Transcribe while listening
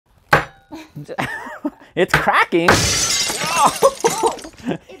It's cracking. Oh,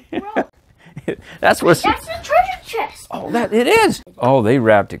 it broke. That's the treasure chest. Oh, it is. Oh, they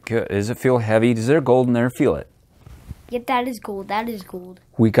wrapped it good. Does it feel heavy? Is there gold in there? Feel it. Yep, that is gold. That is gold.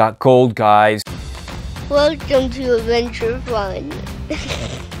 We got gold, guys. Welcome to AdventureFun.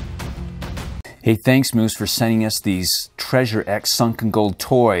 Hey, thanks, Moose, for sending us these Treasure X Sunken Gold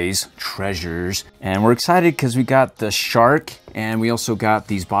toys, treasures. And we're excited because we got the shark, and we also got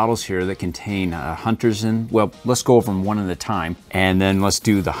these bottles here that contain hunters in. Well, let's go over them one at a time, and then let's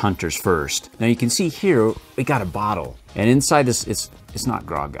do the hunters first. Now you can see here, we got a bottle. And inside this, it's not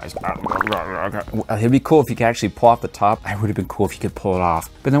grog, guys. It'd be cool if you could actually pull off the top. It would have been cool if you could pull it off.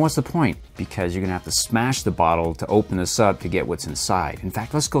 But then what's the point? Because you're gonna have to smash the bottle to open this up to get what's inside. In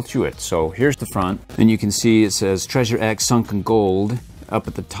fact, let's go through it. So here's the front, and you can see it says Treasure X Sunken Gold. Up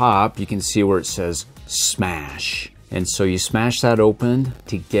at the top, you can see where it says smash. And so you smash that open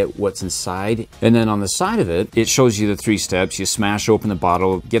to get what's inside. And then on the side of it, it shows you the 3 steps. You smash open the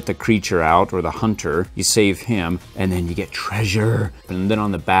bottle, get the creature out, or the hunter. You save him, and then you get treasure. And then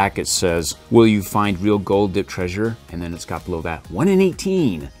on the back it says, will you find real gold dip treasure? And then it's got below that, 1 in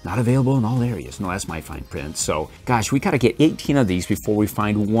 18. Not available in all areas. No, that's my fine print. So, gosh, we gotta get 18 of these before we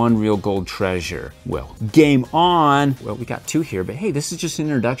find 1 real gold treasure. Well, game on. Well, we got 2 here, but hey, this is just an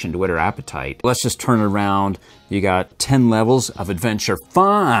introduction to whet our appetite. Let's just turn it around. You got 10 levels of adventure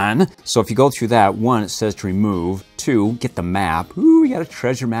fun. So if you go through that, 1, it says to remove. 2, get the map. Ooh, we got a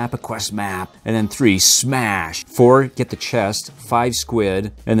treasure map, a quest map. And then 3, smash. 4, get the chest. 5,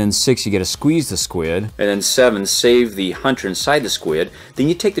 squid. And then 6, you get to squeeze the squid. And then 7, save the hunter inside the squid. Then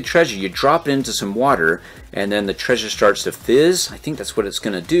you take the treasure, you drop it into some water, and then the treasure starts to fizz. I think that's what it's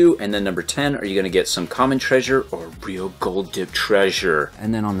gonna do. And then number 10, are you gonna get some common treasure or real gold dip treasure?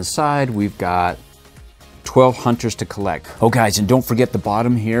 And then on the side, we've got 12 hunters to collect. Oh guys, and don't forget the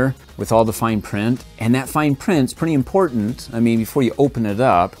bottom here with all the fine print. And that fine print's pretty important, I mean, before you open it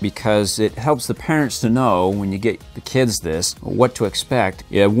up, because it helps the parents to know when you get the kids this, what to expect.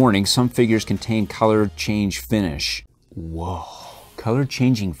 Yeah, warning, some figures contain color change finish. Whoa. Color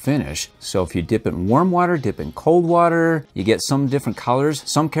changing finish. So if you dip it in warm water, dip it in cold water, you get some different colors.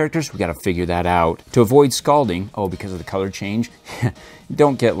 Some characters, we gotta figure that out. To avoid scalding, oh, because of the color change,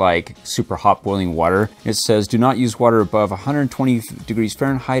 don't get like super hot boiling water. It says do not use water above 120 degrees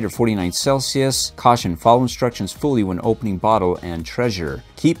Fahrenheit or 49 Celsius. Caution, follow instructions fully when opening bottle and treasure.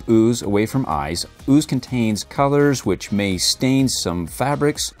 Keep ooze away from eyes. Ooze contains colors which may stain some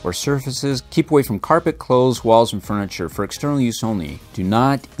fabrics or surfaces. Keep away from carpet, clothes, walls, and furniture for external use only. Do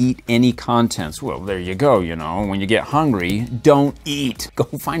not eat any contents. Well, there you go, you know. When you get hungry, don't eat. Go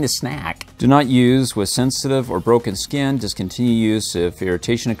find a snack. Do not use with sensitive or broken skin. Discontinue use if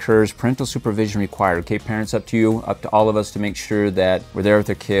irritation occurs. Parental supervision required. Okay, parents, up to you, up to all of us to make sure that we're there with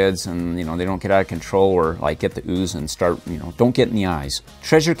their kids and, you know, they don't get out of control or like get the ooze and start, you know, don't get in the eyes.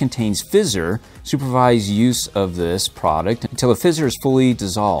 Treasure contains fizzer. Supervise use of this product until the fizzer is fully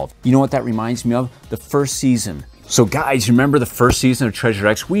dissolved. You know what that reminds me of? The first season. So guys, remember the first season of Treasure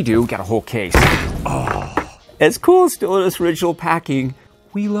X? We do. We got a whole case. Oh, it's cool. Still in its original packing.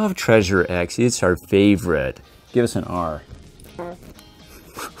 We love Treasure X. It's our favorite. Give us an R.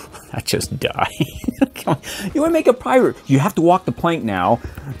 I just died. You want to make a pirate? You have to walk the plank now.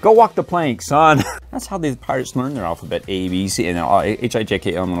 Go walk the plank, son. That's how the pirates learn their alphabet. A, B, C, and H, I, J,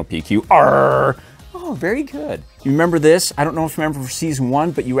 K, L, M, N, O, P, Q, R. Oh, very good. You remember this? I don't know if you remember for season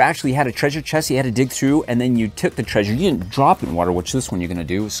 1, but you actually had a treasure chest you had to dig through, and then you took the treasure. You didn't drop it in water, which this one you're gonna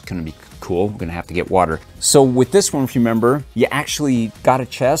do. It's gonna be cool. We're gonna have to get water. So with this one, if you remember, you actually got a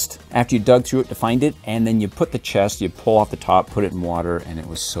chest after you dug through it to find it, and then you put the chest, you pull off the top, put it in water, and it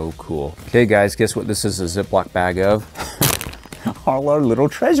was so cool. Okay guys, guess what this is a Ziploc bag of? All our little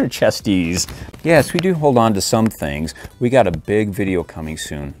treasure chesties. Yes, we do hold on to some things. We got a big video coming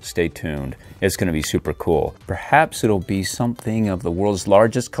soon. Stay tuned. It's gonna be super cool. Perhaps it'll be something of the world's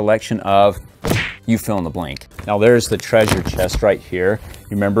largest collection of, you fill in the blank. Now there's the treasure chest right here.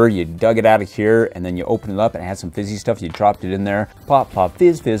 You remember, you dug it out of here and then you open it up and it had some fizzy stuff. You dropped it in there. Pop, pop,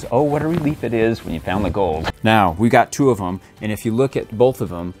 fizz, fizz. Oh, what a relief it is when you found the gold. Now, we got 2 of them. And if you look at both of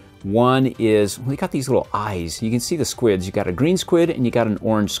them, one is, well, you got these little eyes. You can see the squids. You got a green squid and you got an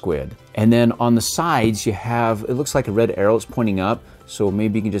orange squid. And then on the sides, you have, it looks like a red arrow. It's pointing up. So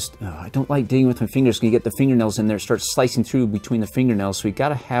maybe you can just, I don't like digging with my fingers. You get the fingernails in there, start slicing through between the fingernails. So you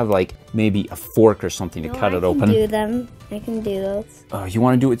gotta have like maybe a fork or something to cut it open. I can do them. I can do those. You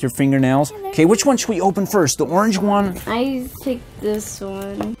wanna do it with your fingernails? Okay, which one should we open first? The orange one? I pick this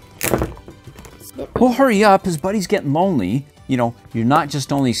one. Well, hurry up. His buddy's getting lonely. you know, you're not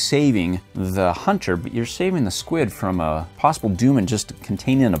just only saving the hunter, but you're saving the squid from a possible doom and just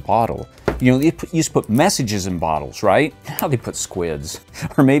containing in a bottle. You know, they used to put messages in bottles, right? Now they put squids.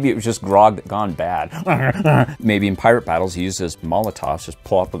 Or maybe it was just grog that gone bad. Maybe in pirate battles, he used as Molotovs, just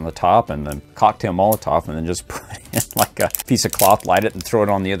pull up on the top and then cocktail Molotov and then just put in like a piece of cloth, light it and throw it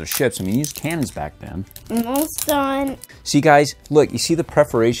on the other ships. I mean, you used cannons back then. Almost done. See guys, look, you see the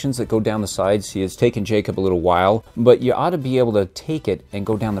perforations that go down the sides? See, it's taken Jacob a little while, but you ought to be able to take it and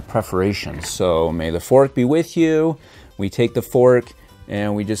go down the perforations. So may the fork be with you. We take the fork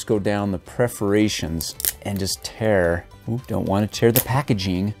and we just go down the perforations and just tear. Ooh, don't want to tear the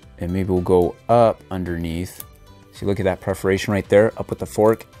packaging. And maybe we'll go up underneath. See, look at that perforation right there, up with the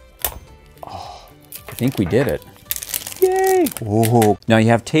fork. Oh, I think we did it. Yay! Whoa. Now you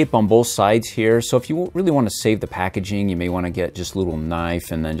have tape on both sides here, so if you really want to save the packaging, you may want to get just a little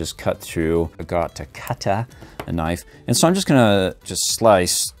knife and then just cut through. I got to cut a knife. And so I'm just gonna just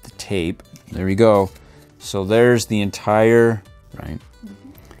slice the tape. There we go. So there's the entire, right?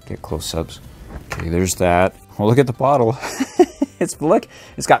 Get close-ups. Okay, there's that. Oh, look at the bottle. Look,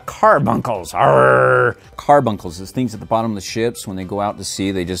 it's got carbuncles. Arrgh. Carbuncles is things at the bottom of the ships when they go out to sea,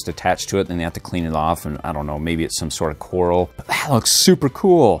 they just attach to it, then they have to clean it off, and I don't know, maybe it's some sort of coral. But that looks super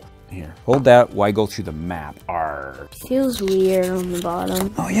cool. Here, hold that while I go through the map. Arrgh. Feels weird on the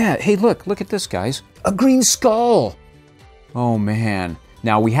bottom. Oh yeah, hey look at this guys. A green skull. Oh man.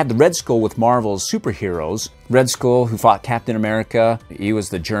 Now, we had the Red Skull with Marvel's superheroes. Red Skull, who fought Captain America. He was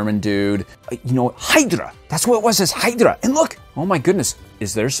the German dude. You know, Hydra. That's what it was, is Hydra. And look, oh my goodness.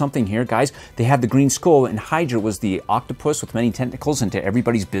 Is there something here, guys? They had the green skull, and Hydra was the octopus with many tentacles into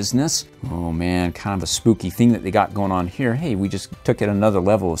everybody's business. Oh man, kind of a spooky thing that they got going on here. Hey, we just took it another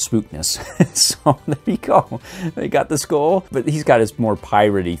level of spookness. So there you go. They got the skull, but he's got his more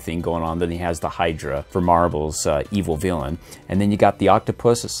piratey thing going on than he has the Hydra for Marvel's evil villain. And then you got the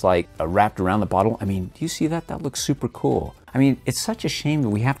octopus. It's like wrapped around the bottle. I mean, do you see that? That looks super cool. I mean, it's such a shame that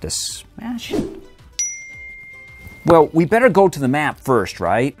we have to smash it. Well, we better go to the map first,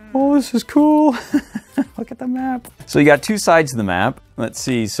 right? Oh, this is cool. Look at the map. So you got two sides of the map. Let's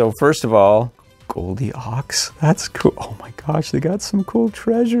see. So first of all, Goldi-Octs. That's cool. Oh my gosh, they got some cool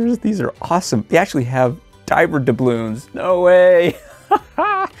treasures. These are awesome. They actually have diver doubloons. No way.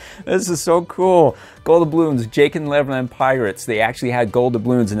 This is so cool. Gold-Doubloons, Jake and Neverland Pirates. They actually had gold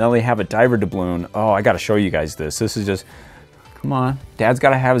doubloons and now they have a diver doubloon. Oh, I got to show you guys this. This is just... Come on. Dad's got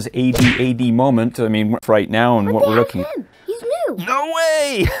to have his AD moment. I mean, right now and what we're looking... He's new. No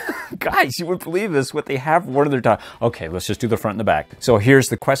way! Guys, you wouldn't believe this, what they have. What are their top? Okay, let's just do the front and the back. So here's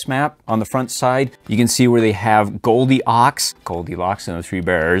the quest map on the front side. You can see where they have Goldi-Octs, Goldilocks and the Three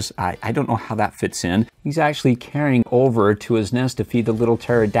Bears. I don't know how that fits in. He's actually carrying over to his nest to feed the little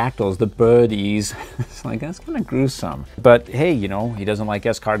pterodactyls, the birdies. It's like, that's kind of gruesome. But hey, you know, he doesn't like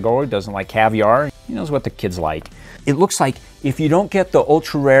escargot, he doesn't like caviar. He knows what the kids like. It looks like if you don't get the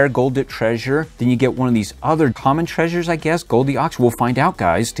ultra-rare Goldi treasure, then you get one of these other common treasures, I guess, Goldie-Octs. We'll find out,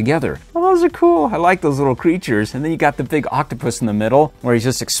 guys, together. Oh, those are cool. I like those little creatures. And then you got the big octopus in the middle where he's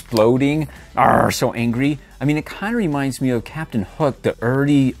just exploding. Arr, so angry. I mean, it kind of reminds me of Captain Hook,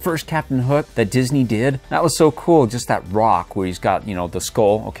 the first Captain Hook that Disney did. That was so cool, just that rock where he's got, you know, the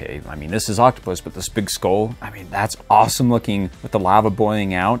skull. Okay, I mean, this is octopus, but this big skull, I mean, that's awesome looking with the lava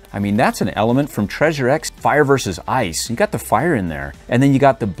boiling out. I mean, that's an element from Treasure X, Fire versus Ice. You got the fire in there. And then you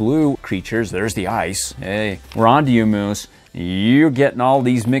got the blue creatures, there's the ice. Hey, we're on to you, Moose. You're getting all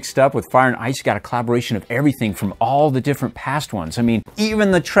these mixed up with fire and ice. You got a collaboration of everything from all the different past ones. I mean,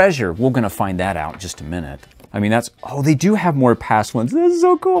 even the treasure, we're gonna find that out in just a minute. I mean, oh, they do have more past ones. This is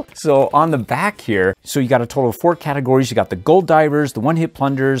so cool. So on the back here, so you got a total of 4 categories. You got the gold divers, the one-hit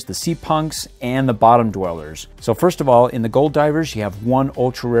plunderers, the sea punks, and the bottom dwellers. So first of all, in the gold divers, you have 1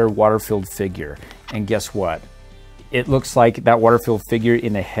 ultra-rare water-filled figure. And guess what? It looks like that water-filled figure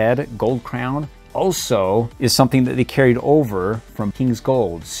in the head, gold crown, also is something that they carried over from King's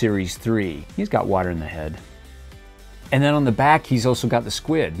Gold Series 3. He's got water in the head. And then on the back, he's also got the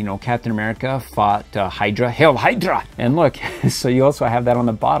squid. You know, Captain America fought Hydra. Hail Hydra! And look, so you also have that on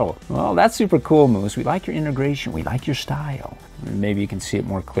the bottle. Well, that's super cool, Moose. We like your integration. We like your style. Maybe you can see it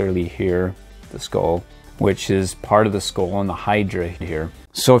more clearly here, the skull, which is part of the skull on the Hydra here.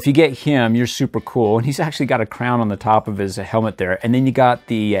 So if you get him, you're super cool. And he's actually got a crown on the top of his helmet there. And then you got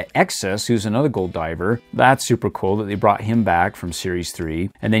the Exis, who's another gold diver. That's super cool that they brought him back from Series 3.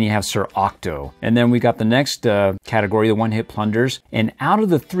 And then you have Sir Octo. And then we got the next category, the one-hit plunders. And out of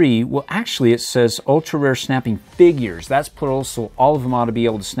the 3, well, actually it says ultra-rare snapping figures. That's plural, so all of them ought to be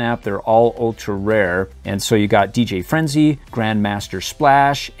able to snap. They're all ultra-rare. And so you got DJ Frenzy, Grandmaster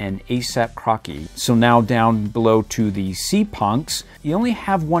Splash, and ASAP Crocky. So now down below to the Sea Punks, you only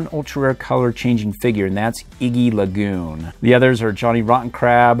have one ultra-rare color changing figure, and that's Iggy Lagoon. The others are Johnny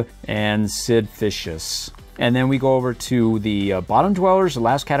Rotten-Crab and Syd Fishus. And then we go over to the bottom dwellers, the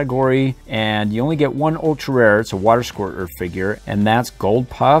last category, and you only get one ultra rare. It's a water squirter figure, and that's Gold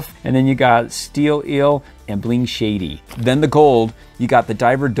Puff. And then you got Steel Eel and Bling Shady. Then the gold, you got the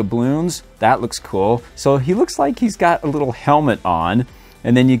diver Doubloons. That looks cool. So he looks like he's got a little helmet on.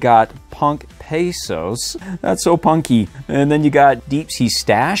 And then you got Punk Pesos. That's so punky. And then you got Deep Sea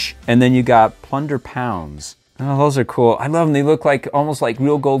Stash. And then you got Plunder Pounds. Oh, those are cool. I love them. They look like almost like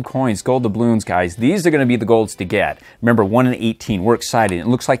real gold coins. Gold doubloons, guys. These are going to be the golds to get. Remember, 1 in 18. We're excited. It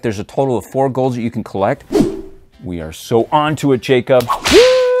looks like there's a total of 4 golds that you can collect. We are so onto it, Jacob.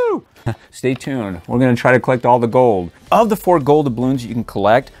 Woo! Stay tuned. We're going to try to collect all the gold. Of the 4 gold doubloons you can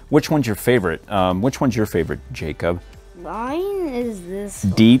collect, which one's your favorite? Which one's your favorite, Jacob? Mine is this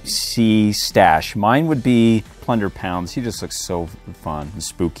one. Deep Sea Stash. Mine would be Plunder Pounds. He just looks so fun and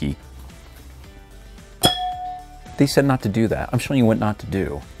spooky. They said not to do that. I'm showing you what not to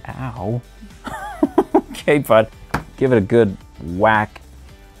do. Ow. Okay, bud. Give it a good whack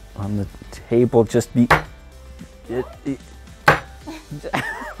on the table. Just be...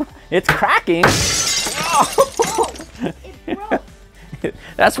 It's cracking. It broke.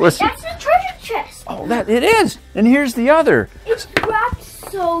 That's what's... That's the treasure chest. Oh, that it is. And here's the other. It's wrapped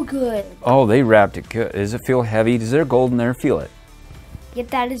so good. Oh, they wrapped it good. Does it feel heavy? Is there gold in there? Feel it. Yep,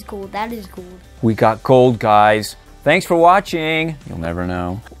 that is gold. That is gold. We got gold, guys. Thanks for watching. You'll never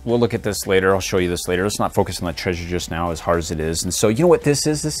know. We'll look at this later. I'll show you this later. Let's not focus on the treasure just now, as hard as it is. And so, you know what this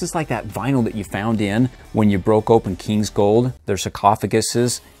is? This is like that vinyl that you found in when you broke open King's Gold. Their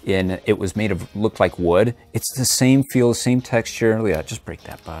sarcophaguses, and it was made of, looked like wood. It's the same feel, the same texture. Look at that. Just break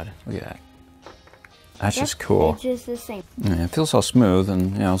that, bud. Look at that. That's just cool. It's just the same. Yeah, it feels all smooth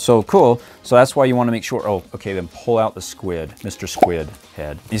and, you know, so cool. So that's why you want to make sure, oh, okay, then pull out the squid, Mr. Squid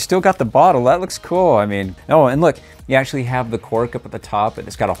head. You still got the bottle. That looks cool. I mean, oh, and look, you actually have the cork up at the top, and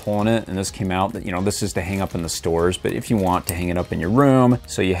it's got a hole in it, and this came out, you know, this is to hang up in the stores, but if you want to hang it up in your room,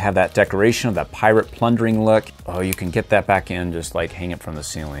 so you have that decoration of that pirate plundering look, oh, you can get that back in, just like hang it from the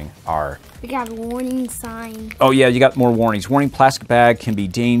ceiling. We got a warning sign. Oh yeah, you got more warnings. Warning, plastic bag can be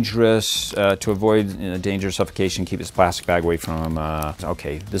dangerous. To avoid dangerous suffocation, keep this plastic bag away from,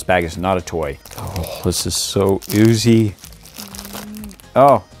 okay, this bag is not a toy. Oh, this is so oozy.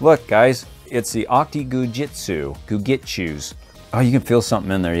 Oh, look guys, it's the Octi Gugitsus. Oh, you can feel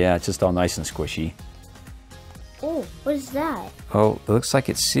something in there, yeah, it's just all nice and squishy. Oh, what is that? Oh, it looks like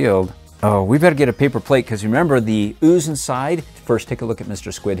it's sealed. Oh, we better get a paper plate, because remember the ooze inside? First, take a look at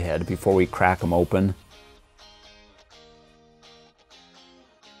Mr. Squid Head before we crack him open.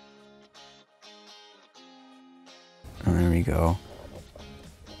 Oh, there we go.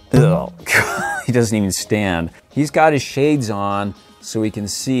 Ugh, he doesn't even stand. He's got his shades on so he can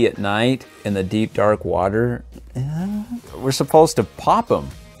see at night in the deep, dark water. We're supposed to pop them.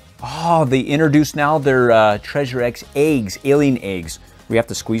 Oh, they introduced now their Treasure X eggs, alien eggs. We have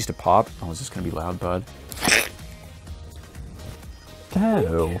to squeeze to pop. Oh, is this gonna be loud, bud?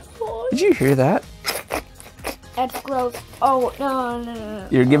 Oh, did you hear that? That's gross. Oh, no.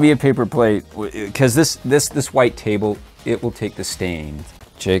 Here, give me a paper plate, because this white table, it will take the stain.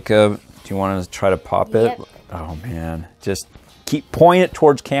 Jacob, do you want to try to pop it? Yep. Oh man, just keep pointing it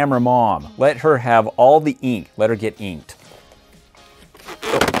towards camera mom. Let her have all the ink. Let her get inked.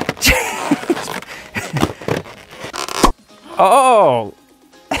 Oh!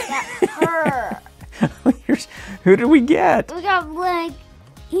 Her. Who did we get? We got like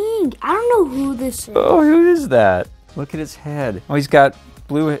ink. I don't know who this is. Oh, who is that? Look at his head. Oh, he's got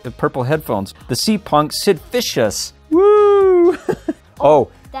purple headphones. The Sea Punk Syd Fishus. Woo!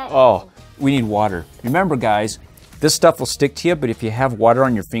 We need water. Remember, guys, this stuff will stick to you, but if you have water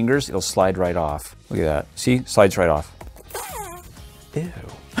on your fingers, it'll slide right off. Look at that. See? Slides right off. Ew.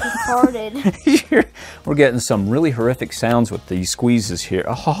 Farted. We're getting some really horrific sounds with these squeezes here.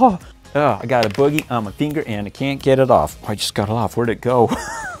 Oh, I got a boogie on my finger and I can't get it off. I just got it off. Where'd it go?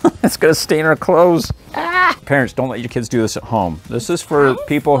 It's gonna stain our clothes. Ah! Parents, don't let your kids do this at home. This is for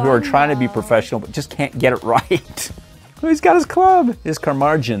people who are trying to be professional but just can't get it right. Oh, he's got his club. His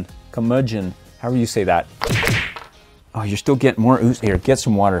curmudgeon. However you say that. Oh, you're still getting more ooze. Here, get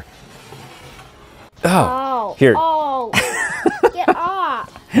some water. Oh. Here. Oh. Get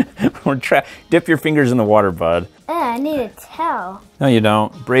off. Dip your fingers in the water, bud. I need a towel. No, you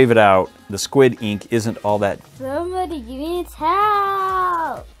don't. Brave it out. The squid ink isn't all that. Somebody give me a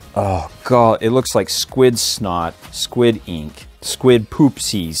towel. Oh, God. It looks like squid snot, squid ink, squid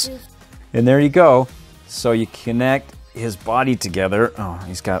poopsies. And there you go. So you connect his body together. Oh,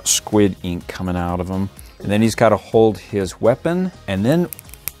 he's got squid ink coming out of him. And then he's got to hold his weapon. And then,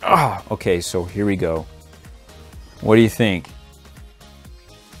 okay, so here we go. What do you think?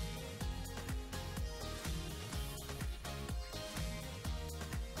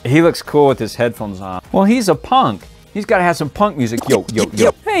 He looks cool with his headphones on. Well, he's a punk. He's got to have some punk music. Yo, yo,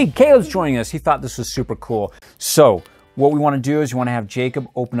 yo. Hey, Caleb's joining us. He thought this was super cool. So what we want to do is we want to have Jacob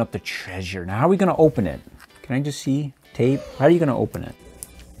open up the treasure. Now, how are we going to open it? Can I just see tape? How are you going to open it?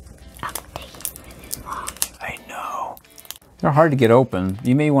 I know. They're hard to get open.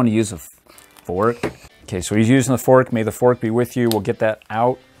 You may want to use a fork. Okay, so he's using the fork. May the fork be with you. We'll get that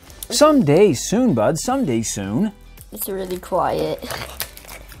out. Someday soon, bud. Someday soon. It's really quiet.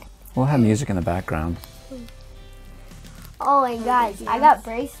 We'll have music in the background. Oh, and guys, I got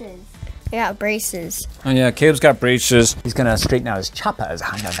braces. I got braces. Oh yeah, Caleb's got braces. He's gonna straighten out his choppers.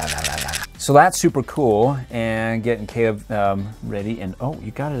 So that's super cool. And getting Caleb ready. And oh,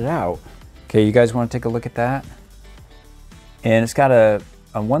 you got it out. Okay, you guys want to take a look at that? And it's got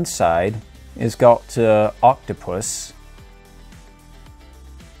on one side, it's got octopus.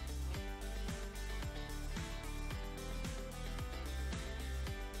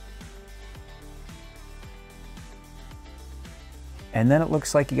 And then it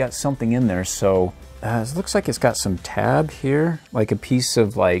looks like you got something in there. So it looks like it's got some tab here, like a piece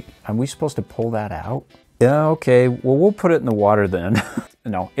of like, are we supposed to pull that out? Yeah, okay, well, we'll put it in the water then.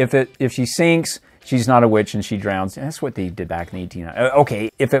 No, if she sinks, she's not a witch and she drowns. That's what they did back in the 1800s.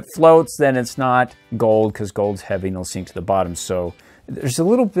 Okay, if it floats, then it's not gold because gold's heavy and it'll sink to the bottom. So there's a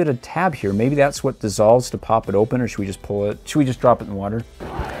little bit of tab here. Maybe that's what dissolves to pop it open, or should we just pull it? Should we just drop it in the water?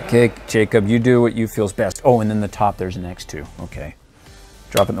 Okay, Jacob, you do what you feels best. Oh, and then the top there's an X2. Okay.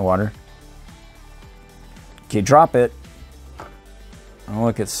 Drop it in the water. Okay, drop it. Oh,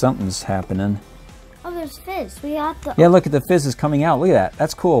 look, something's happening. Oh, there's fizz. We got the... Yeah, look at the fizz is coming out. Look at that.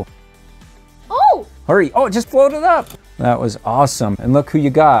 That's cool. Oh! Hurry. Oh, it just floated up. That was awesome. And look who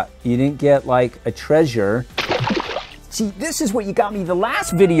you got. You didn't get like a treasure. See, this is what you got me the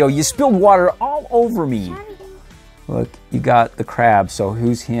last video. You spilled water all over me. Look, you got the crab. So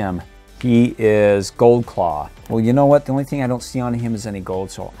who's him? He is Gold Claw. Well, you know what? The only thing I don't see on him is any gold,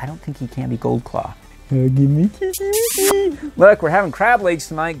 so I don't think he can be Gold Claw. Give me. Look, we're having crab legs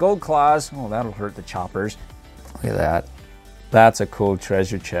tonight, Gold Claws. Oh, that'll hurt the choppers. Look at that. That's a cool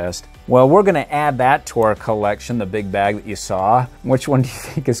treasure chest. Well, we're gonna add that to our collection, the big bag that you saw. Which one do you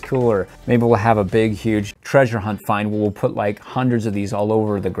think is cooler? Maybe we'll have a big, huge treasure hunt find where we'll put like hundreds of these all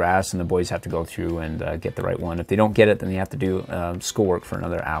over the grass and the boys have to go through and get the right one. If they don't get it, then they have to do schoolwork for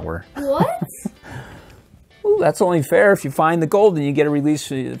another hour. What? Ooh, that's only fair. If you find the gold and you get a release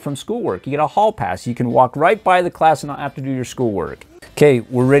from schoolwork. You get a hall pass. You can walk right by the class and not have to do your schoolwork. Okay,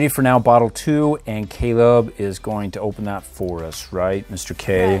 we're ready for now bottle 2, and Caleb is going to open that for us, right, Mr.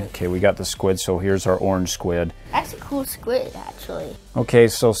 K? Right. Okay, we got the squid, so here's our orange squid. That's a cool squid, actually. Okay,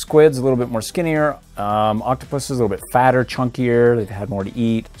 so squid's a little bit more skinnier. Octopus is a little bit fatter, chunkier. They've had more to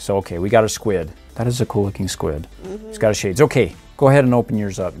eat. So, okay, we got a squid. That is a cool looking squid. It's got a shades. Okay, go ahead and open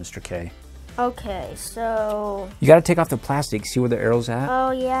yours up, Mr. K. Okay, so... You got to take off the plastic. See where the arrow's at?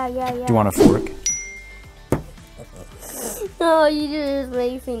 Oh, yeah. Do you want a fork? Oh, you just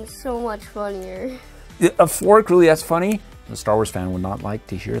make things so much funnier. A fork? Really? That's funny? The Star Wars fan would not like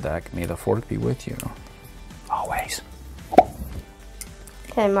to hear that. May the fork be with you. Always.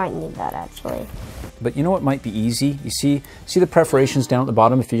 Okay, I might need that, actually. But you know what might be easy? You see the perforations down at the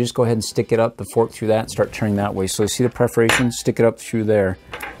bottom? If you just go ahead and stick it up, the fork through that, and start turning that way. So you see the perforations? Stick it up through there.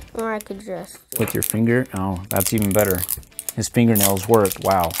 Or I could just... With your finger? Oh, that's even better. His fingernails worked.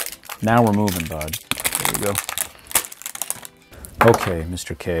 Wow. Now we're moving, bud. There we go. Okay,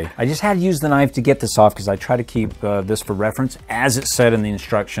 Mr. K. I just had to use the knife to get this off because I try to keep this for reference as it said in the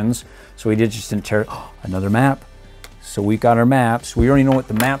instructions. So we just didn't tear... Oh, another map. So we got our maps. We already know what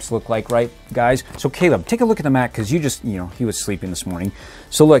the maps look like, right, guys? So Caleb, take a look at the map because you just, he was sleeping this morning.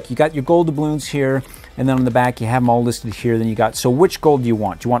 So look, you got your gold doubloons here, and then on the back you have them all listed here. Then you got, so which gold do you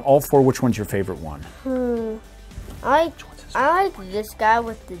want? Do you want all 4? Which one's your favorite one? I like this guy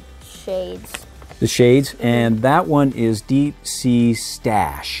with the shades. The shades, and that one is Deep Sea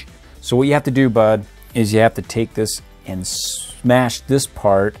Stash. So what you have to do, bud, is you have to take this and smash this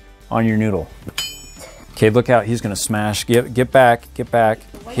part on your noodle. Okay, look out, he's gonna smash. Get back,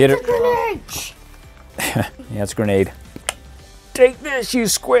 hit it. Grenade. Yeah, it's a grenade. Take this, you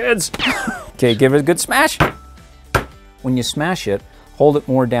squids. Okay, give it a good smash. When you smash it, hold it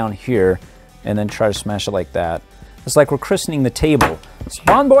more down here and then try to smash it like that. It's like we're christening the table. It's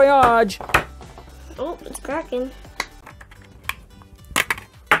bon voyage. Oh, it's cracking.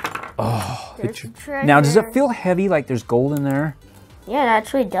 Oh, now does it feel heavy like there's gold in there? Yeah, it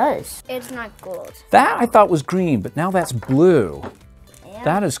actually does. It's not gold. That I thought was green, but now that's blue. Yeah.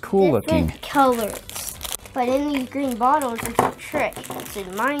 That is cool looking. Different colors. But in these green bottles, it's a trick. It's a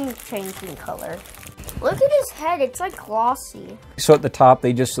mind-changing color. Look at his head, it's like glossy. So at the top,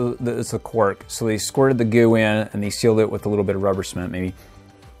 they just, it's a cork. So they squirted the goo in and they sealed it with a little bit of rubber cement maybe.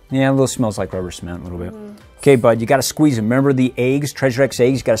 Yeah, a little smells like rubber cement a little bit. Okay, bud, you gotta squeeze them. Remember the eggs, Treasure X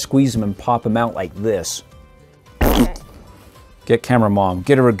eggs? You gotta squeeze them and pop them out like this. Okay. Get camera mom,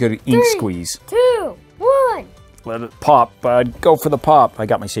 get her a good ink squeeze. 2, 1. Let it pop, bud. Go for the pop. I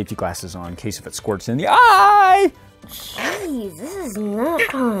got my safety glasses on in case if it squirts in the eye. Jeez, this is not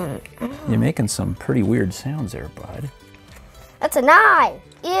fun. You're making some pretty weird sounds there, bud. That's an eye.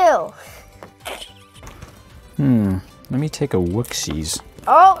 Ew. Let me take a wooksies.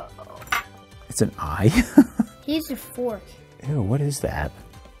 Oh. It's an eye? He's a fork. Ew, what is that?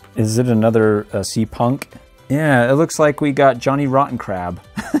 Is it another sea punk? Yeah, it looks like we got Johnny Rotten-Crab.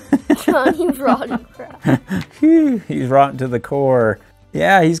 Johnny Rotten-Crab. He's rotten to the core.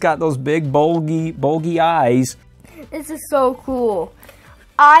 Yeah, he's got those big bulgy eyes. This is so cool.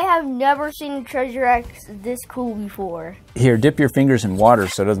 I have never seen Treasure X this cool before. Here, dip your fingers in water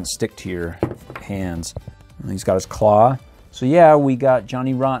so it doesn't stick to your hands. And he's got his claw. So yeah, we got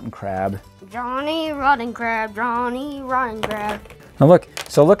Johnny Rotten-Crab. Johnny Rotten-Crab, Johnny Rotten-Crab. Now look,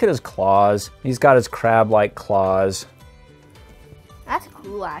 so look at his claws. He's got his crab-like claws. That's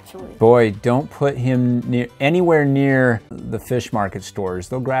cool, actually. Boy, don't put him anywhere near the fish market stores.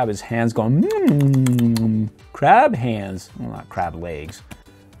 They'll grab his hands going, crab hands. Well, not crab legs.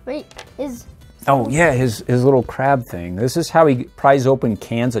 Wait, Oh yeah, his little crab thing. This is how he pries open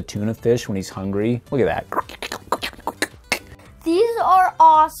cans of tuna fish when he's hungry. Look at that. These are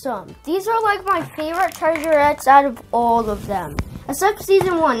awesome. These are like my favorite Treasure X out of all of them. Except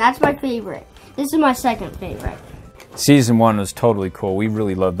Season 1, that's my favorite. This is my second favorite. Season 1 was totally cool. We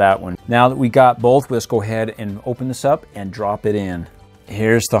really loved that one. Now that we got both, let's go ahead and open this up and drop it in.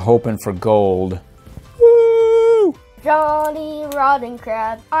 Here's the hoping for gold. Woo! Johnny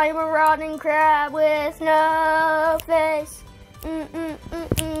Rotten-Crab. I'm a rotten crab with no face.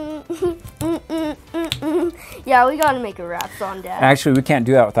 Yeah, we gotta make a rap song, Dad. Actually, we can't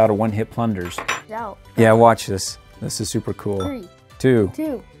do that without a one-hit plunders. No. Yeah, watch this. This is super cool. 3, 2,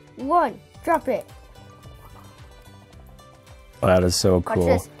 2, 1, drop it. Oh, that is so cool.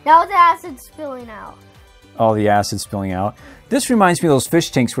 Watch this. Now the acid's spilling out. All the acid spilling out. This reminds me of those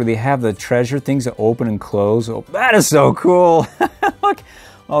fish tanks where they have the treasure things that open and close. Oh, that is so cool. Look.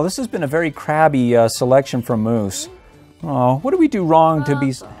 Oh, this has been a very crabby selection from Moose. Oh, what did we do wrong to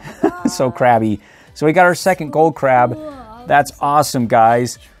be so crabby? So we got our second gold crab. That's awesome,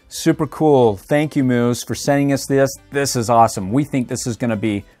 guys. Super cool. Thank you, Moose, for sending us this. This is awesome. We think this is going to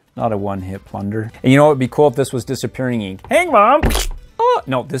be not a one-hit plunder. And you know what would be cool if this was disappearing ink? Hey, Mom! Oh,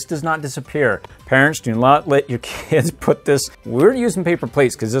 no, this does not disappear. Parents, do not let your kids put this. We're using paper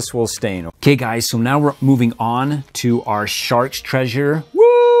plates because this will stain. Okay, guys, so now we're moving on to our shark's treasure.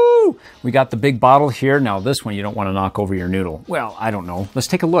 Woo! We got the big bottle here. Now, this one you don't want to knock over your noodle. Well, I don't know. Let's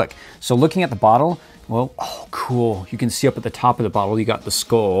take a look. So looking at the bottle, well, oh, cool. You can see up at the top of the bottle, you got the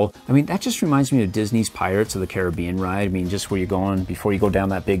skull. I mean, that just reminds me of Disney's Pirates of the Caribbean ride. I mean, just where you're going, before you go down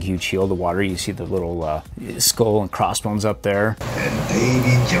that big, huge hill of the water, you see the little skull and crossbones up there. And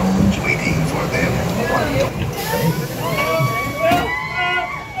Davy Jones waiting for them.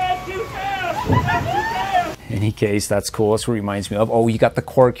 In any case, that's cool. That's what it reminds me of. Oh, you got the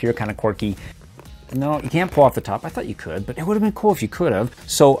cork here, kind of quirky. No, you can't pull off the top. I thought you could, but it would have been cool if you could have.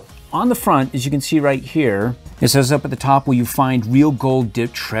 So on the front, as you can see right here, it says up at the top, will you find real gold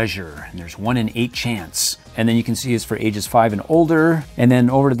dipped treasure? And there's 1 in 8 chance. And then you can see it's for ages 5 and older. And then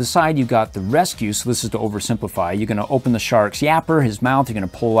over to the side, you got the rescue. So this is to oversimplify. You're gonna open the shark's yapper, his mouth. You're gonna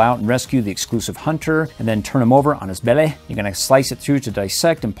pull out and rescue the exclusive hunter, and then turn him over on his belly. You're gonna slice it through to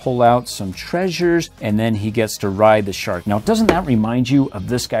dissect and pull out some treasures. And then he gets to ride the shark. Now, doesn't that remind you of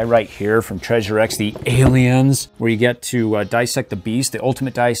this guy right here from Treasure X, the aliens, where you get to dissect the beast, the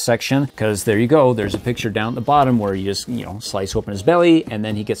ultimate dissection? Because there you go. There's a picture down at the bottom where you just, you know, slice open his belly and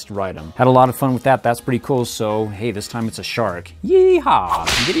then he gets to ride him. Had a lot of fun with that. That's pretty cool. So, hey, this time it's a shark.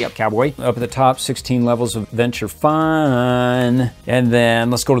 Yeehaw! Giddy up, cowboy. Up at the top, 16 levels of AdventureFun. And then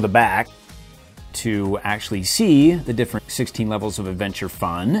let's go to the back. to actually see the different 16 levels of Adventure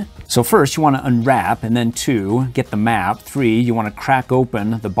Fun. So first you want to unwrap, and then 2, get the map. 3, you want to crack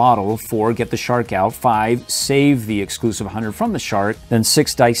open the bottle. 4, get the shark out. 5, save the exclusive hunter from the shark. Then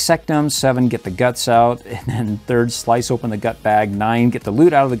 6, dissect them. 7, get the guts out. And then 3rd, slice open the gut bag. 9, get the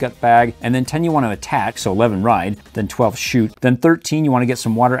loot out of the gut bag. And then 10, you want to attach, so 11, ride. Then 12, shoot. Then 13, you want to get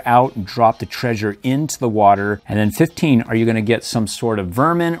some water out and drop the treasure into the water. And then 15, are you going to get some sort of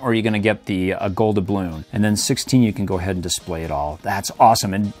vermin, or are you going to get the Goldi-Octs? And then 16, you can go ahead and display it all. That's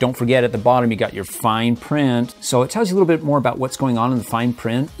awesome. And don't forget, at the bottom you got your fine print. So it tells you a little bit more about what's going on in the fine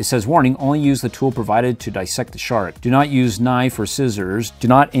print. It says, warning, only use the tool provided to dissect the shark. Do not use knife or scissors. Do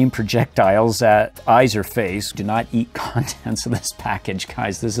not aim projectiles at eyes or face. Do not eat contents of this package.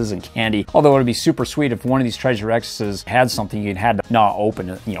 Guys, this isn't candy. Although it would be super sweet if one of these Treasure X's had something you'd had to gnaw open,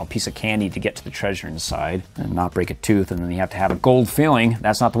 a piece of candy to get to the treasure inside and not break a tooth, and then you have to have a gold filling.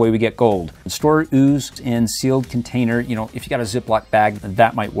 That's not the way we get gold. Store ooze in sealed container. If you got a Ziploc bag,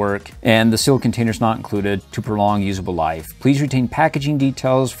 that might work. And the sealed container is not included to prolong usable life. Please retain packaging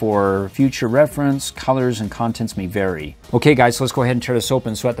details for future reference. Colors and contents may vary. Okay guys, so let's go ahead and tear this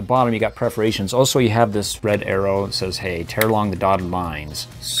open. So at the bottom you got preparations. Also you have this red arrow that says, hey, tear along the dotted lines.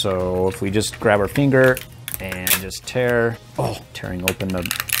 So if we just grab our finger and just tear, tearing open the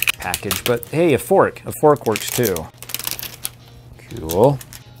package. But hey, a fork works too. Cool.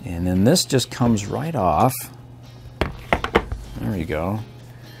 And then this just comes right off. There we go.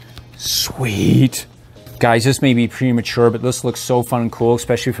 Sweet. Guys, this may be premature, but this looks so fun and cool,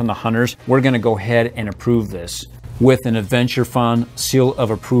 especially from the hunters. We're gonna go ahead and approve this with an Adventure Fun seal of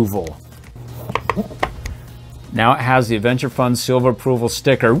approval. Now it has the Adventure Fun seal of approval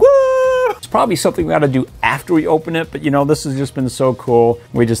sticker. Woo! It's probably something we ought to do after we open it, but this has just been so cool.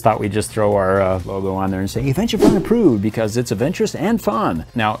 We just thought we'd just throw our logo on there and say Adventure Fun approved, because it's adventurous and fun.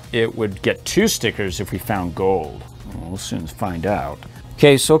 Now, it would get 2 stickers if we found gold. We'll soon find out.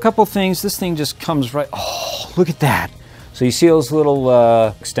 Okay, so a couple things. This thing just comes right, look at that. So you see those little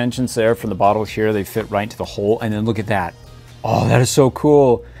extensions there from the bottle here, they fit right into the hole, and then look at that. Oh, that is so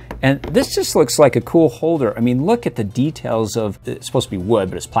cool. And this just looks like a cool holder. I mean, look at the details of, it's supposed to be wood,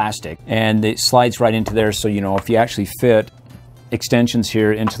 but it's plastic. And it slides right into there, so if you actually fit extensions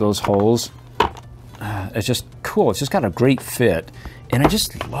here into those holes, it's just cool. It's just got a great fit. And I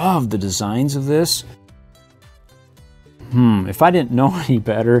just love the designs of this. If I didn't know any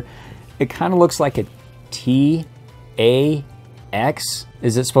better, it kind of looks like a T-A-X.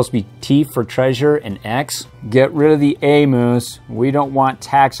 Is it supposed to be T for treasure and X? Get rid of the A, Moose. We don't want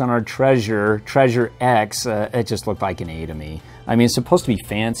tax on our treasure. Treasure X, it just looked like an A to me. I mean, it's supposed to be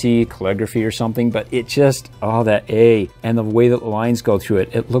fancy calligraphy or something, but it just, that A. And the way that the lines go through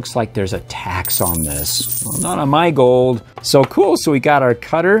it, it looks like there's a tax on this. Well, not on my gold. So cool, so we got our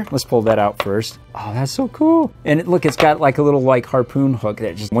cutter. Let's pull that out first. Oh, that's so cool. And look, it's got like a little harpoon hook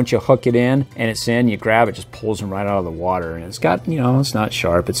that just, once you hook it in and it's in, you grab it, just pulls them right out of the water. And it's got, it's not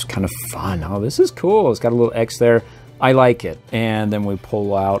sharp, it's kind of fun. Oh, this is cool. It's got a little X there. I like it. And then we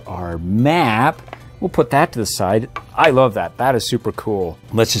pull out our map. We'll put that to the side. I love that. That is super cool.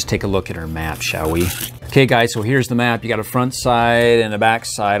 Let's just take a look at our map, shall we? Okay, guys, so here's the map. You got a front side and a back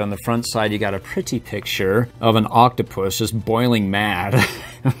side. On the front side, you got a pretty picture of an octopus just boiling mad.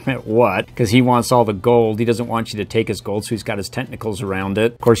 At what? Because he wants all the gold. He doesn't want you to take his gold, so he's got his tentacles around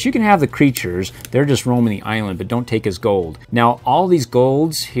it. Of course, you can have the creatures. They're just roaming the island, but don't take his gold. Now, all these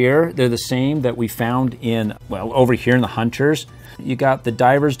golds here, they're the same that we found in, over here in the Hunters. You got the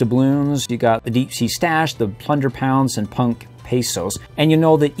divers, doubloons, you got the deep sea stash, the plunder pounds, and punk pesos. And you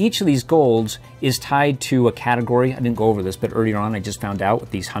know that each of these golds is tied to a category. I didn't go over this, but earlier on I just found out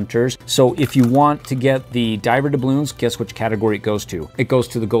with these hunters. So if you want to get the diver doubloons, guess which category it goes to? It goes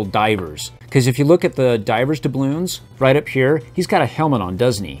to the gold divers. Because if you look at the divers doubloons, right up here, he's got a helmet on,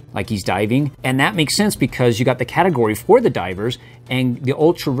 doesn't he? Like he's diving. And that makes sense because you got the category for the divers, and the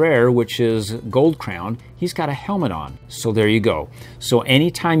ultra-rare, which is gold crown, he's got a helmet on. So there you go. So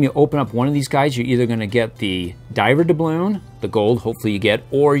anytime you open up one of these guys, you're either gonna get the diver doubloon, the gold, hopefully you get,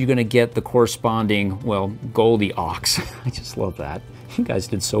 or you're gonna get the corresponding, Goldi-Octs. I just love that. You guys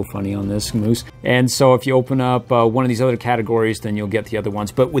did so funny on this, Moose. And so if you open up one of these other categories, then you'll get the other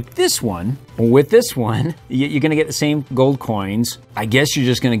ones. But with this one, you're gonna get the same gold coins. I guess you're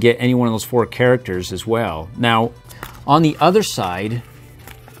just gonna get any one of those 4 characters as well. Now, on the other side,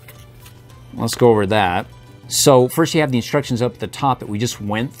 let's go over that. So first you have the instructions up at the top that we just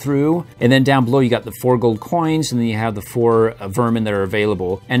went through, and then down below you got the 4 gold coins, and then you have the 4 vermin that are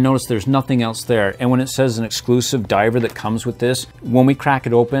available. And notice there's nothing else there. And when it says an exclusive diver that comes with this, when we crack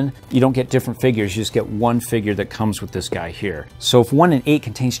it open, you don't get different figures, you just get one figure that comes with this guy here. So if 1 in 8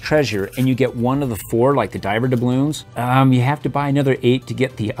 contains treasure, and you get 1 of the 4, like the diver doubloons, you have to buy another 8 to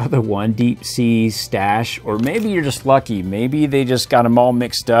get the other one, deep sea stash, or maybe you're just lucky. Maybe they just got them all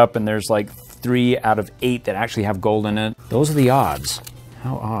mixed up and there's like 3 out of 8 that actually have gold in it. Those are the odds.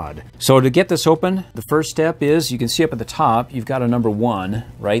 How odd. So to get this open, the first step is, you can see up at the top, you've got a number 1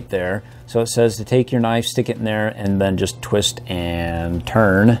 right there. So it says to take your knife, stick it in there, and then just twist and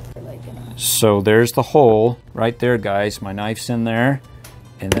turn. So there's the hole right there, guys. My knife's in there.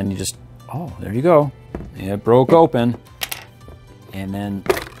 And then you just, oh, there you go. It broke open. And then,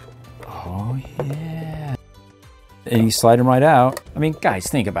 oh yeah. And you slide them right out. I mean, guys,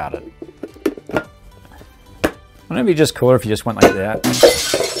 think about it. Wouldn't it be just cooler if you just went like that?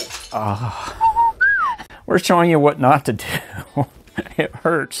 We're showing you what not to do. It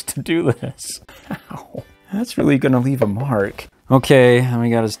hurts to do this. Ow. That's really gonna leave a mark. Okay, and we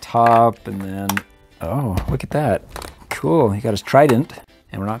got his top, and then, oh, look at that. Cool, he got his trident.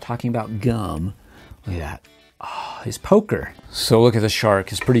 And we're not talking about gum. Look at that. Oh, his poker. So look at the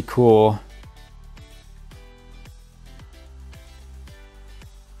shark, it's pretty cool.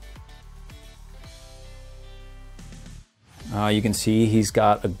 You can see he's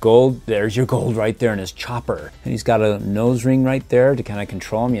got a gold, there's your gold right there in his chopper. And he's got a nose ring right there to kind of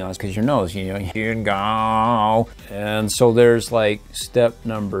control him, you know, it's because your nose, you know, you can go. And so there's like step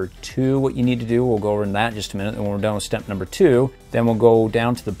number 2, what you need to do. We'll go over in that in just a minute. And when we're done with step number 2, then we'll go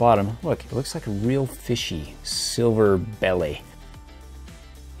down to the bottom. Look, it looks like a real fishy silver belly.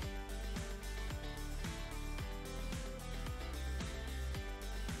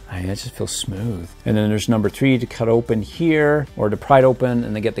 That just feels smooth. And then there's number 3 to cut open here, or to pry it open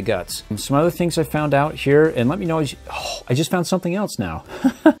and then get the guts. Some other things I found out here, and let me know, I just found something else now.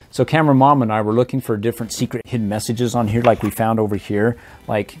 So Camera Mom and I were looking for different secret hidden messages on here, like we found over here,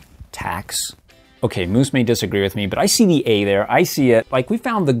 like tax. Okay, Moose may disagree with me, but I see the A there, I see it. Like we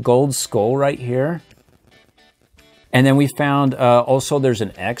found the gold skull right here. And then we found, also there's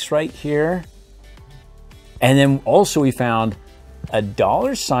an X right here. And then also we found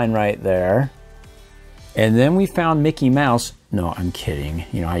a $sign right there. And then we found Mickey Mouse. No, I'm kidding.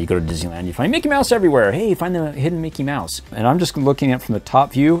 You know how you go to Disneyland, you find Mickey Mouse everywhere. Hey, find the hidden Mickey Mouse. And I'm just looking at it from the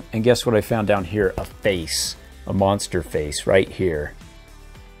top view, and guess what I found down here? A face, a monster face right here.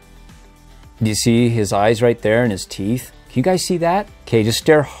 Do you see his eyes right there and his teeth? Can you guys see that? Okay, just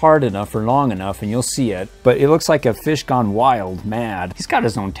stare hard enough or long enough and you'll see it. But it looks like a fish gone wild, mad. He's got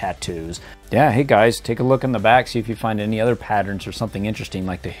his own tattoos. Yeah, hey guys, take a look in the back, see if you find any other patterns or something interesting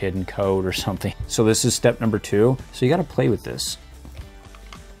like the hidden code or something. So this is step number 2. So you gotta play with this.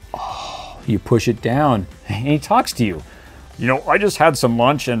 Oh, you push it down and he talks to you. You know, I just had some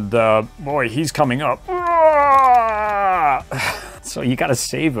lunch and boy, he's coming up. So you gotta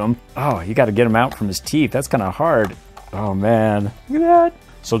save him. Oh, you gotta get him out from his teeth. That's kind of hard. Oh man, look at that.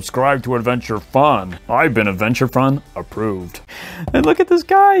 Subscribe to AdventureFun. I've been AdventureFun approved. And look at this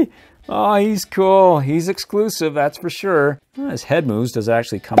guy. Oh, he's cool. He's exclusive, that's for sure. Oh, his head moves. Does it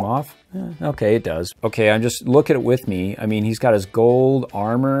actually come off? Okay, it does. Okay, I'm just, look at it with me. I mean, he's got his gold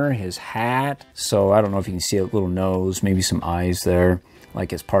armor, his hat. So I don't know if you can see a little nose, maybe some eyes there,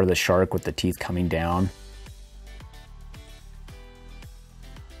 like it's part of the shark with the teeth coming down.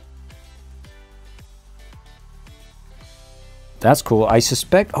 That's cool. I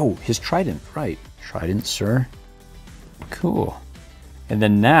suspect, oh, his trident, right. Trident, sir. Cool. And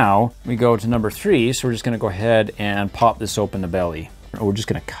then now we go to number 3. So we're just gonna go ahead and pop this open the belly. Or we're just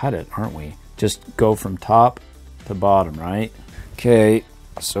gonna cut it, aren't we? Just go from top to bottom, right? Okay,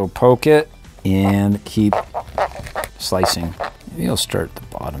 so poke it and keep slicing. Maybe I'll start at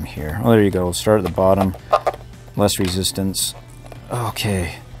the bottom here. Oh, there you go, we'll start at the bottom. Less resistance.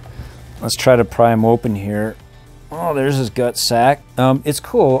 Okay, let's try to pry him open here. Oh, there's his gut sack. It's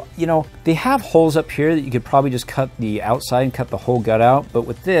cool. You know, they have holes up here that you could probably just cut the outside and cut the whole gut out. But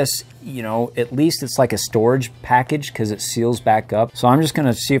with this, you know, at least it's like a storage package because it seals back up. So I'm just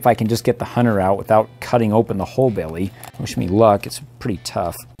gonna see if I can just get the hunter out without cutting open the whole belly. Wish me luck, it's pretty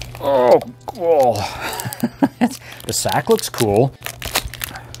tough. Oh, cool. The sack looks cool.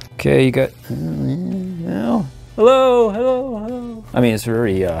 Okay, you got, hello, hello. I mean, it's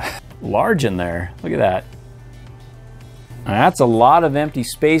very large in there. Look at that. Now, that's a lot of empty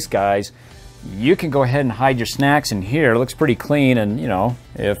space, guys. You can go ahead and hide your snacks in here. It looks pretty clean, and you know,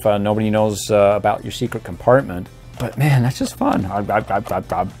 if nobody knows about your secret compartment. But man, that's just fun.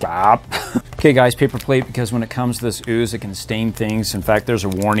 Okay guys, paper plate, because when it comes to this ooze, it can stain things. In fact, there's a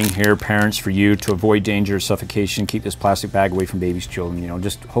warning here, parents, for you to avoid danger of suffocation. Keep this plastic bag away from babies, children. You know,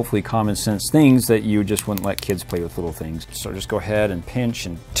 just hopefully common sense things that you just wouldn't let kids play with little things. So just go ahead and pinch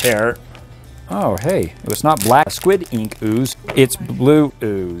and tear. Oh, hey, it was not black squid ink ooze, it's blue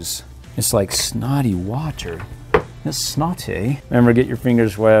ooze. It's like snotty water. It's snotty. Remember, get your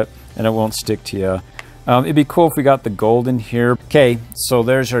fingers wet and it won't stick to you. It'd be cool if we got the gold in here. Okay, so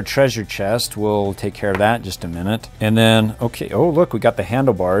there's our treasure chest. We'll take care of that in just a minute. And then, okay, oh look, we got the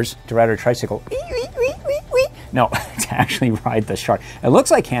handlebars to ride our tricycle. No, to actually ride the shark. It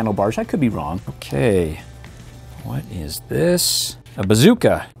looks like handlebars, I could be wrong. Okay, what is this? A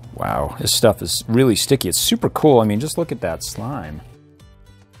bazooka. Wow, this stuff is really sticky. It's super cool. I mean, just look at that slime.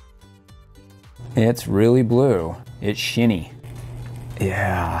 It's really blue. It's shiny.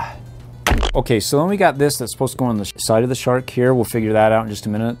 Yeah. Okay, so then we got this that's supposed to go on the side of the shark here. We'll figure that out in just a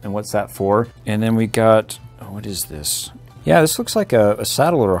minute and what's that for. And then we got, oh, what is this? Yeah, this looks like a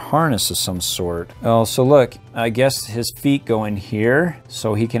saddle or a harness of some sort. Oh, so look, I guess his feet go in here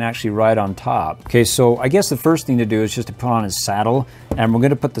so he can actually ride on top. Okay, so I guess the first thing to do is just to put on his saddle, and we're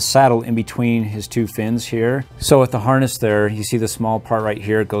gonna put the saddle in between his two fins here. So with the harness there, you see the small part right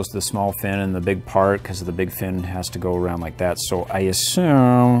here, it goes to the small fin, and the big part, because the big fin has to go around like that. So I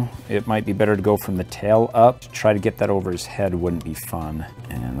assume it might be better to go from the tail up. To try to get that over his head wouldn't be fun.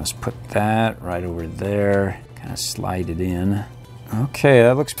 And let's put that right over there. Kind of slide it in. Okay,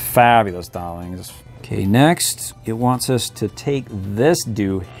 that looks fabulous, darlings. Okay, next, it wants us to take this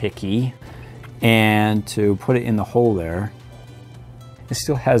doohickey and to put it in the hole there. It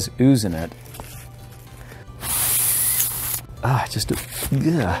still has ooze in it. I just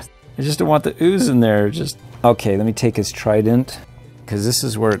don't want the ooze in there. Okay, let me take his trident, because this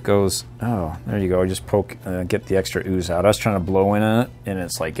is where it goes. Oh, there you go. I just poke, get the extra ooze out. I was trying to blow in it, and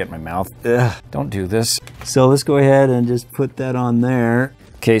it's like getting my mouth. Ugh, don't do this. So let's go ahead and just put that on there.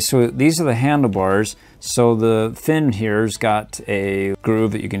 Okay, so these are the handlebars. So the fin here's got a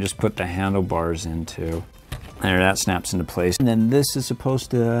groove that you can just put the handlebars into. There, that snaps into place. And then this is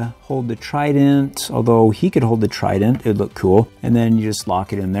supposed to hold the trident, although he could hold the trident, it'd look cool. And then you just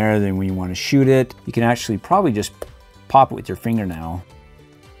lock it in there. Then when you want to shoot it, you can actually probably just pop it with your fingernail.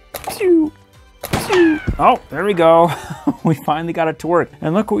 Oh, there we go. We finally got it to work.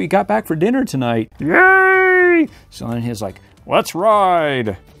 And look what we got back for dinner tonight. Yay! So then he's like, let's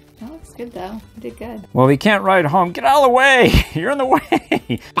ride. Oh, that's good though. You did good. Well, we can't ride home. Get out of the way. You're in the way.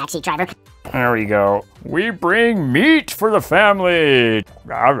 Backseat driver. There we go. We bring meat for the family.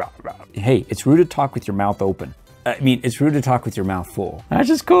 Hey, it's rude to talk with your mouth open. I mean, it's rude to talk with your mouth full. That's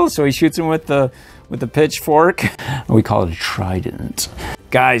just cool. So he shoots him with the pitchfork. We call it a trident.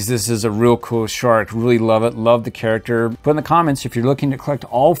 Guys, this is a real cool shark. Really love it. Love the character. Put in the comments if you're looking to collect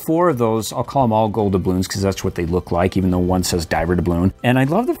all 4 of those. I'll call them all gold doubloons because that's what they look like, even though one says diver doubloon. And I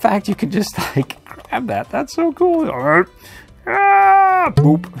love the fact you can just like grab that. That's so cool. Ah,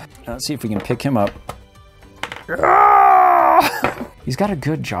 boop. Let's see if we can pick him up. Ah! He's got a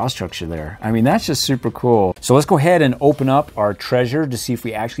good jaw structure there. I mean, that's just super cool. So let's go ahead and open up our treasure to see if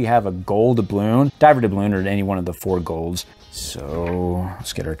we actually have a gold doubloon, diver doubloon, or any one of the 4 golds. So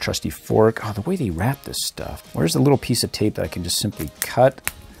let's get our trusty fork. Oh, the way they wrap this stuff. Where's the little piece of tape that I can just simply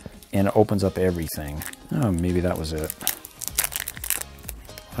cut and it opens up everything? Oh, maybe that was it.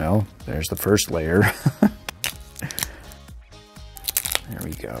 Well, there's the first layer. There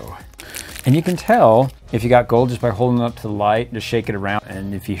we go. And you can tell if you got gold just by holding it up to the light, just shake it around.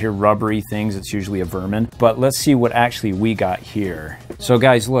 And if you hear rubbery things, it's usually a vermin. But let's see what actually we got here. So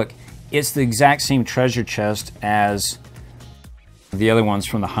guys, look, it's the exact same treasure chest as the other ones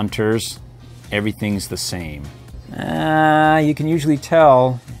from the hunters. Everything's the same. You can usually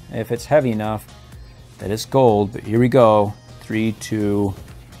tell if it's heavy enough that it's gold, but here we go. 3, 2,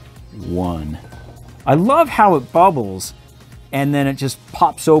 1. I love how it bubbles. And then it just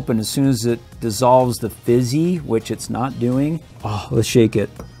pops open as soon as it dissolves the fizzy, which it's not doing. Oh, let's shake it.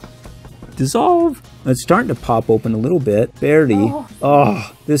 Dissolve. It's starting to pop open a little bit, barely.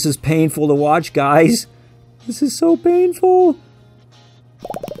 Oh, this is painful to watch, guys. This is so painful.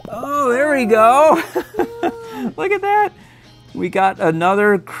 Oh, there we go. Look at that. We got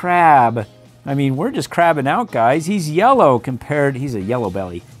another crab. I mean, we're just crabbing out, guys. He's yellow compared, he's a yellow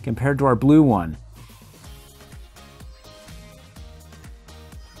belly, compared to our blue one.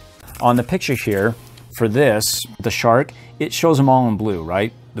 On the picture here, for this, the shark, it shows them all in blue,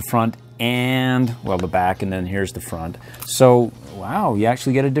 right? The front and, well, the back, and then here's the front. So, wow, you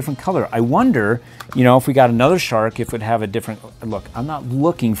actually get a different color. I wonder, you know, if we got another shark, if it would have a different, look, I'm not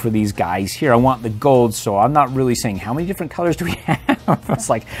looking for these guys here. I want the gold, so I'm not really saying how many different colors do we have. It's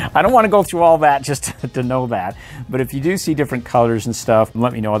like, I don't want to go through all that just to know that. But if you do see different colors and stuff,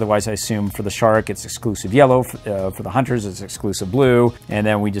 let me know. Otherwise, I assume for the shark, it's exclusive yellow. For the hunters, it's exclusive blue. And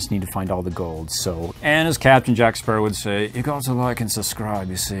then we just need to find all the gold. So, and as Captain Jack Sparrow would say, you got to like and subscribe,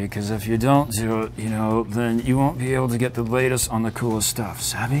 you see, because if you don't do it, you know, then you won't be able to get the latest on the coolest stuff.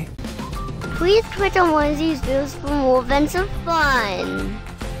 Savvy? Please click on one of these videos for more adventure fun.